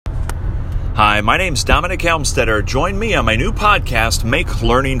Hi, my name's Dominic Helmstetter. Join me on my new podcast, Make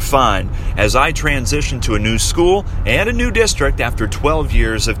Learning Fun, as I transition to a new school and a new district after 12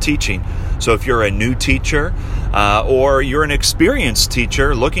 years of teaching. So if you're a new teacher or you're an experienced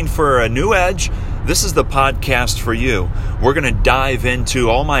teacher looking for a new edge, this is the podcast for you. We're going to dive into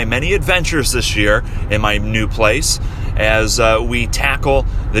all my many adventures this year in my new place as we tackle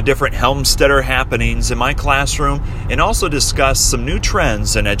the different Helmstetter happenings in my classroom and also discuss some new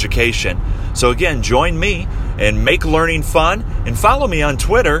trends in education. So again, join me and Make Learning Fun and follow me on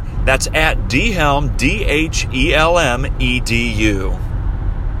Twitter. That's at DHelm, DHELMEDU.